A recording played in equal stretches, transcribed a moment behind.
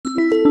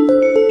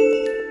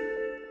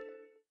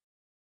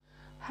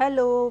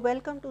Hello,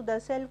 welcome to the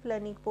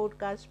Self-Learning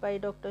Podcast by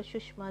Dr.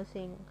 Sushma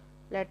Singh.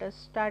 Let us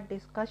start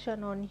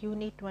discussion on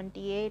Unit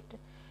 28,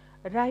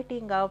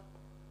 Writing Up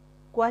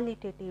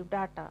Qualitative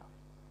Data,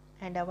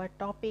 and our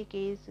topic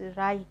is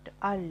Write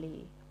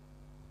Early.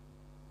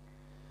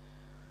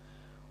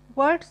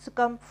 Words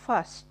come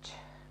first,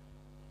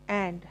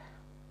 and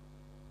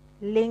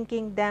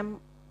linking them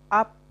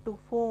up to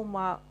form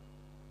a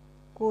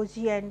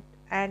cogent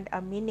and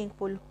a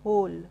meaningful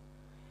whole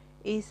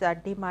is a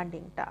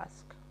demanding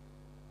task,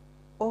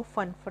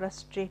 often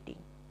frustrating.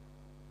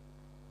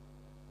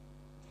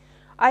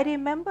 I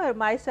remember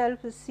myself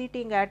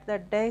sitting at the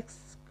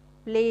desk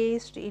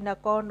placed in a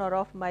corner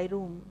of my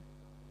room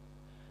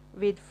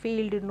with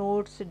field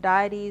notes,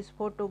 diaries,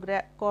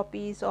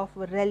 copies of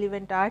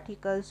relevant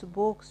articles,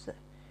 books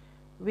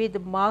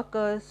with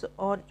markers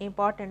on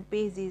important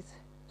pages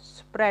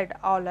spread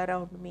all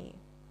around me,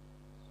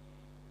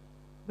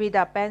 with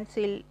a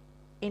pencil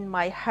in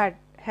my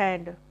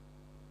hand,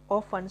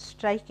 often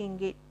striking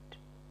it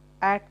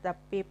at the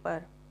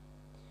paper,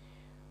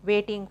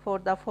 waiting for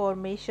the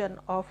formation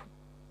of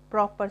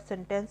proper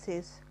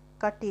sentences,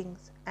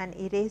 cuttings and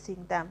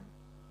erasing them,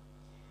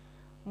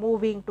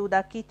 moving to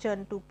the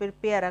kitchen to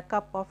prepare a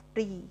cup of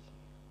tea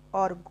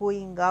or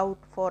going out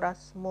for a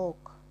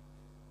smoke,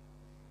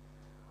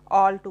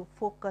 all to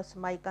focus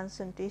my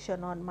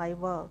concentration on my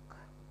work.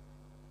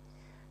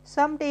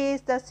 Some days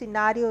the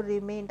scenario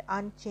remained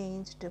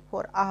unchanged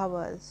for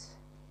hours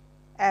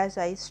as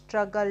I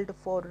struggled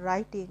for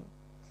writing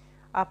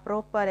a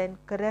proper and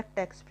correct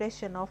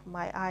expression of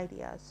my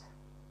ideas.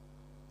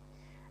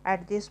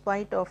 At this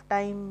point of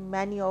time,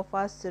 many of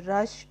us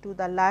rush to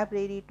the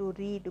library to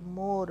read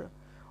more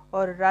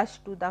or rush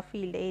to the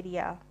field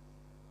area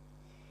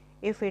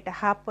if it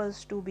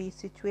happens to be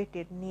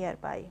situated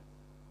nearby,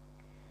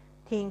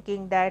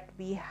 thinking that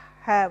we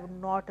have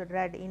not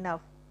read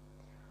enough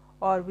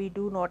or we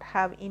do not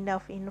have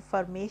enough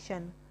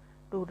information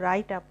to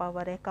write up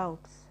our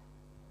accounts.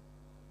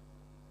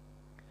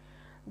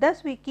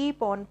 Thus, we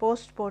keep on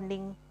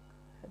postponing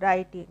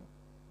writing.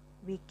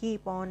 We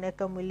keep on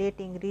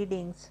accumulating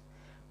readings,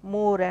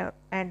 more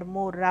and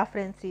more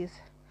references,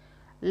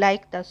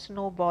 like the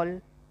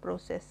snowball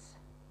process.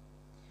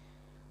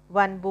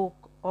 One book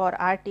or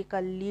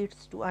article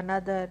leads to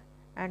another,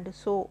 and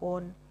so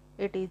on.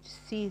 It is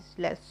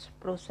ceaseless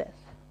process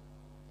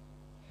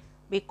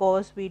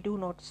because we do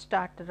not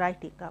start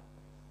writing up.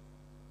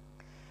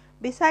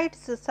 Besides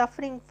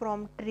suffering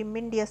from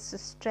tremendous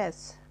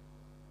stress,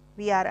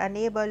 we are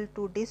unable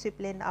to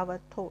discipline our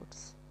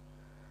thoughts.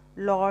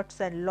 Lots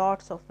and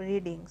lots of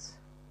readings,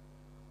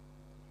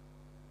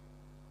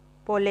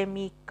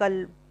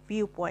 polemical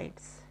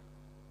viewpoints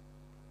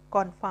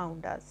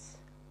confound us.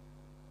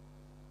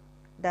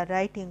 The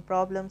writing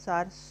problems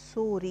are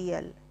so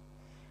real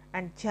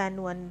and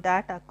genuine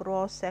that a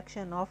cross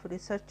section of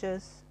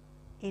researchers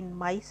in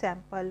my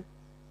sample,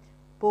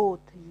 both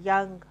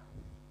young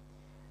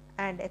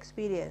and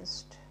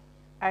experienced,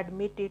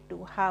 admitted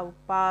to have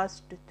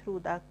passed through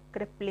the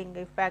crippling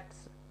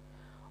effects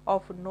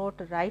of not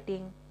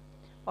writing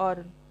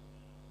or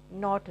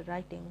not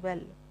writing well.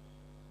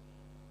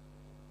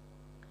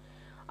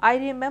 I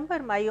remember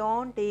my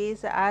own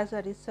days as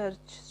a research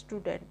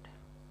student.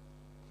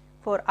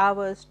 For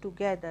hours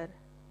together,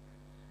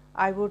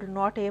 I would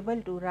not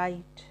able to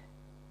write,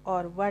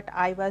 or what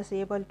I was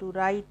able to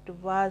write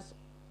was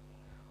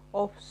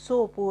of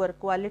so poor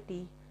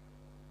quality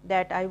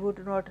that I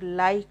would not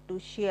like to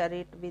share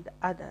it with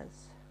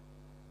others.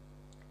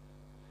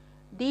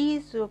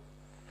 These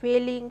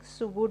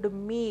feelings would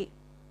make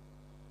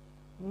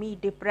me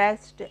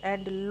depressed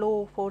and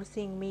low,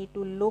 forcing me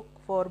to look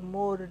for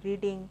more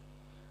reading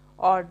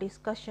or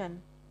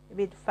discussion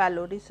with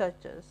fellow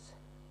researchers.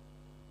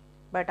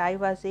 But I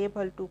was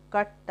able to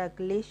cut the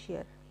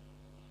glacier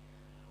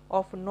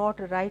of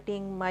not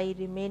writing by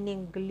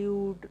remaining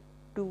glued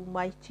to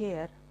my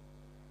chair,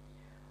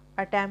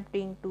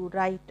 attempting to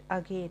write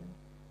again,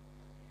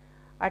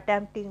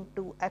 attempting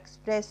to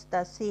express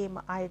the same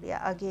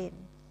idea again,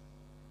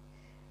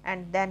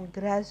 and then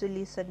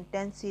gradually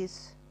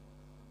sentences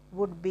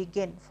would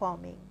begin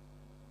forming,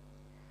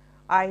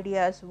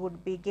 ideas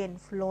would begin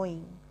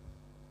flowing,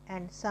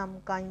 and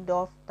some kind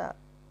of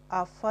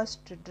a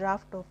first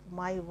draft of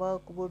my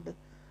work would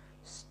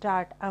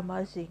start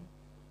emerging.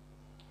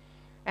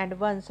 And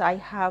once I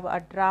have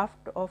a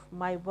draft of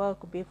my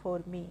work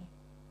before me,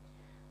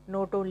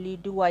 not only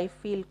do I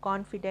feel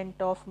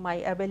confident of my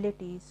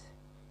abilities,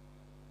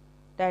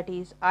 that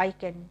is, I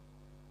can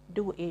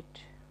do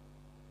it,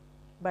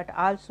 but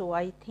also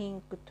I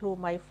think through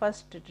my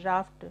first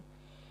draft,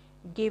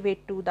 give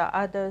it to the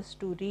others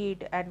to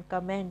read and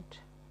comment,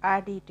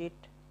 edit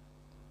it,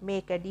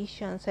 make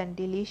additions and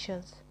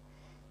deletions,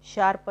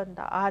 sharpen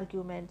the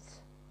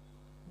arguments,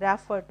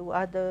 refer to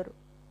other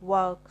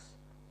works,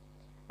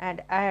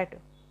 and add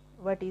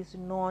what is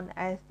known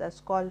as the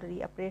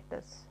scholarly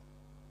apparatus,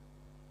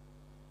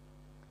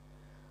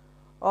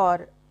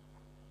 or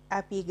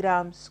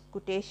epigrams,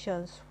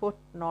 quotations,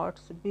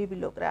 footnotes,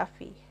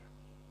 bibliography.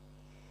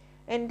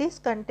 In this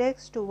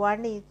context,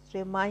 one is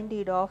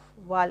reminded of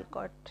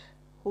Walcott,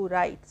 who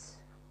writes,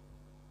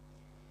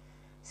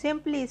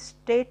 "Simply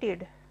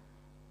stated,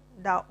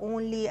 the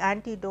only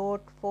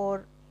antidote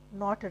for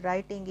not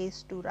writing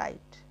is to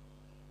write.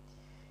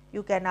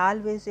 You can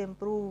always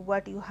improve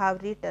what you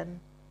have written,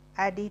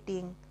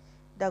 editing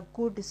the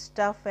good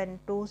stuff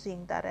and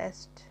tossing the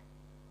rest.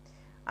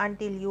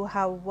 Until you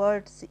have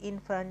words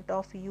in front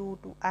of you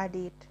to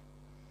edit,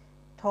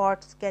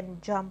 thoughts can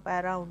jump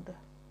around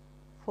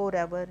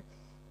forever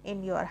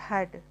in your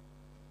head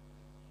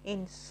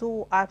in so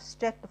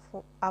abstract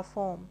a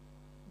form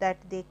that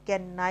they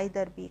can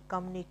neither be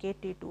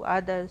communicated to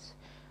others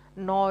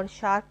nor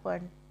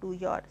sharpened to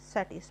your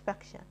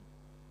satisfaction."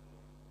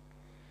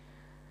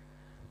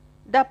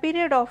 The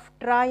period of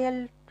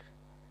trial,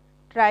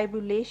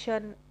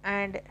 tribulation,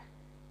 and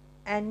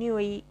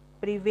ennui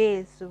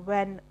prevails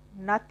when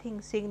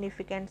nothing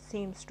significant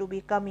seems to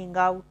be coming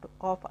out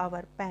of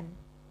our pen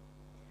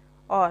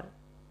or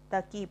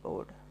the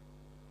keyboard,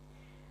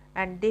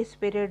 and this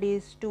period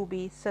is to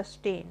be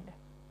sustained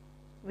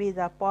with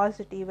a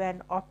positive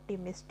and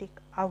optimistic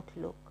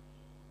outlook,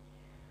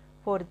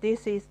 for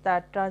this is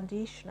the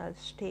transitional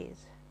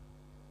stage.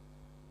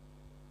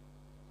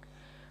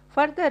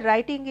 Further,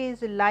 writing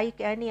is like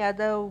any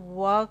other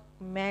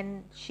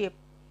workmanship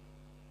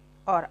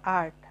or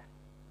art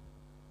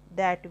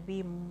that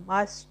we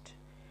must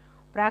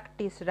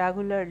practice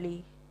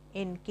regularly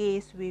in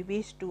case we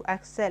wish to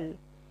excel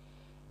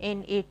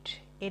in it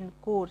in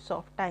course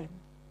of time.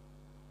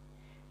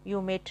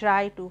 You may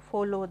try to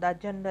follow the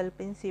general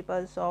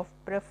principles of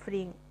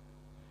preferring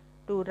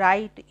to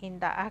write in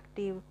the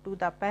active to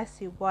the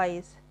passive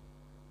voice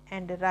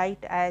and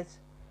write as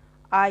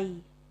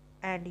I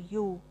and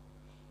you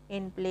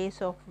in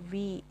place of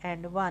we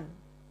and one.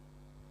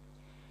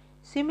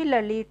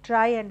 Similarly,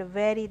 try and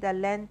vary the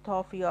length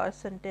of your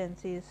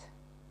sentences.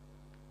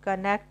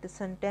 Connect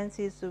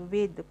sentences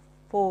with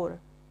for,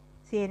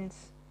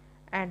 since,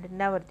 and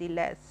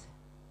nevertheless.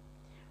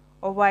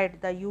 Avoid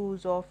the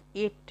use of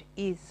it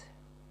is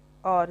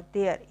or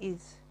there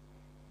is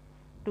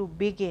to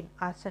begin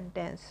a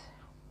sentence.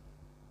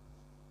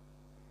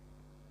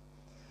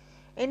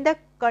 In the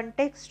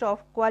context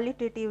of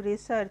qualitative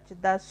research,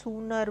 the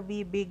sooner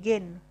we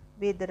begin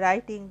with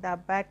writing, the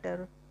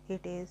better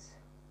it is.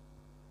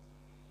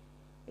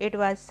 It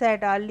was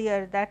said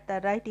earlier that the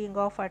writing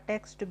of a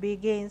text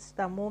begins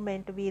the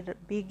moment we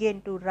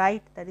begin to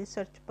write the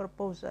research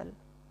proposal.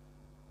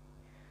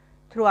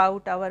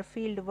 Throughout our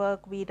field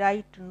work, we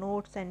write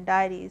notes and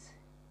diaries.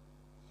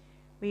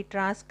 We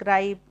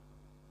transcribe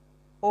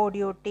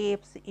audio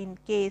tapes in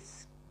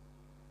case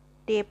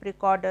tape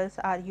recorders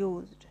are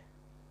used.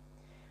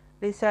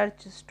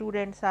 Research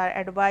students are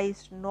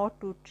advised not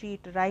to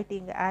treat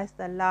writing as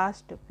the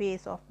last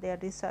phase of their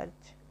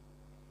research,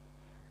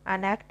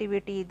 an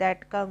activity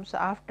that comes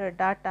after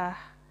data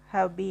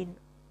have been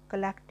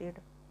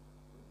collected.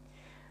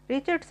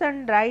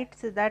 Richardson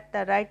writes that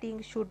the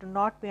writing should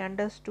not be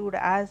understood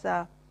as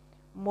a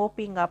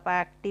mopping up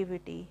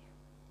activity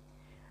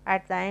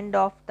at the end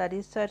of the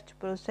research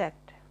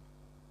project.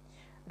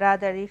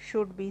 Rather, it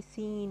should be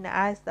seen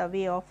as the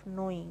way of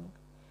knowing,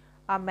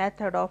 a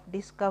method of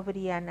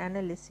discovery and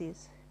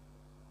analysis.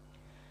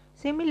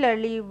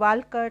 Similarly,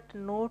 Walcott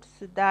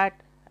notes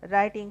that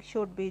writing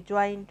should be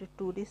joined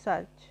to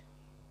research.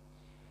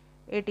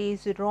 It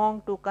is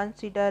wrong to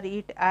consider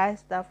it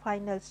as the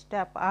final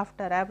step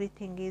after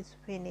everything is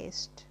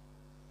finished.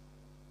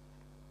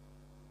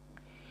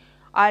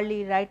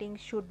 Early writing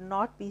should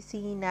not be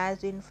seen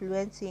as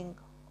influencing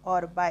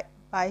or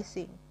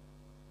biasing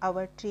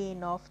our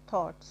train of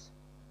thoughts,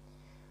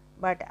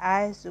 but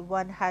as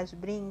one has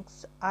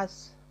brings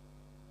us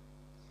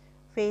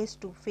face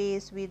to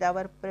face with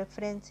our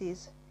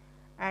preferences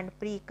and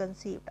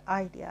preconceived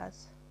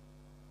ideas.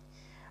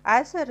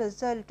 As a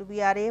result,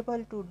 we are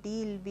able to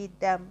deal with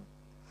them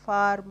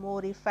far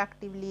more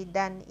effectively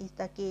than is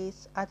the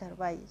case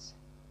otherwise.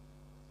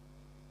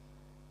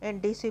 In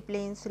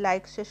disciplines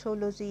like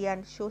sociology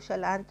and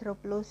social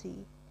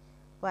anthropology,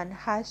 one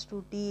has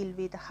to deal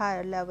with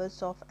higher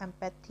levels of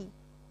empathy,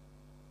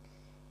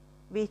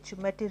 which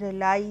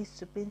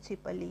materialize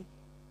principally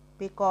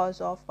because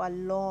of a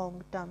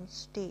long-term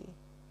stay,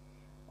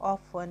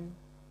 often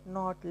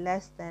not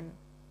less than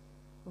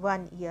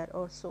 1 year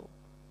or so,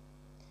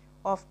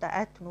 of the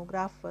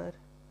ethnographer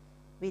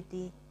with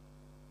the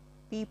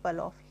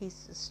people of his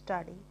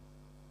study.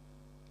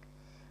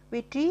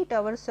 We treat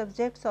our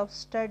subjects of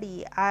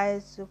study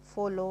as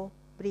follow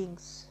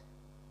brings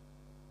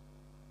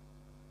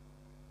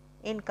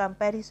in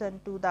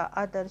comparison to the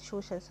other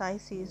social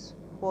sciences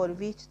for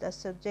which the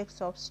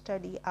subjects of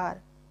study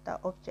are the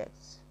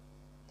objects,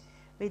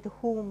 with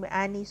whom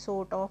any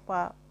sort of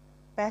a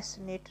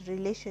passionate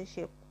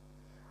relationship,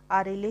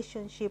 a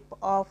relationship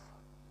of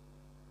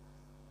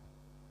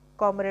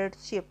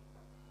comradeship,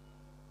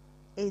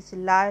 is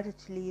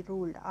largely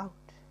ruled out.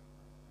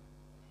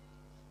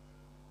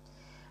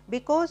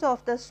 Because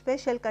of the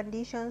special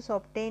conditions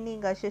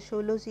obtaining a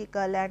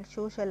sociological and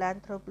social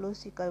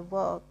anthropological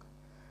work,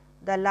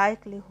 the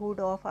likelihood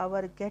of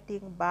our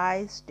getting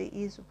biased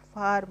is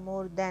far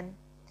more than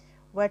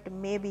what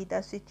may be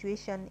the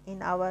situation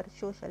in our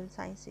social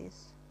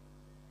sciences.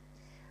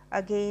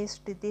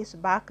 Against this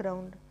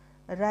background,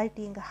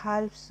 writing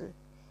helps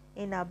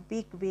in a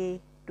big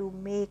way to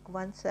make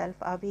oneself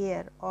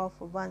aware of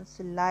one's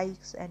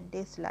likes and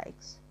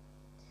dislikes,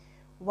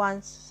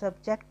 one's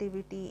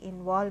subjectivity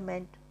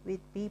involvement with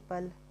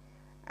people,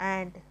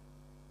 and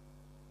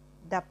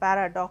the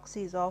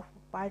paradoxes of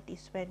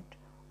participant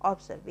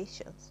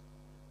observations.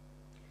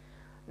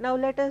 Now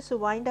let us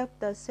wind up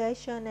the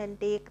session and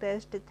take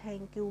rest.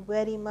 Thank you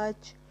very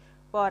much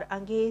for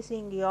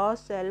engaging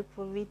yourself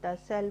with the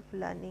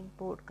self-learning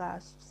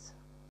podcasts.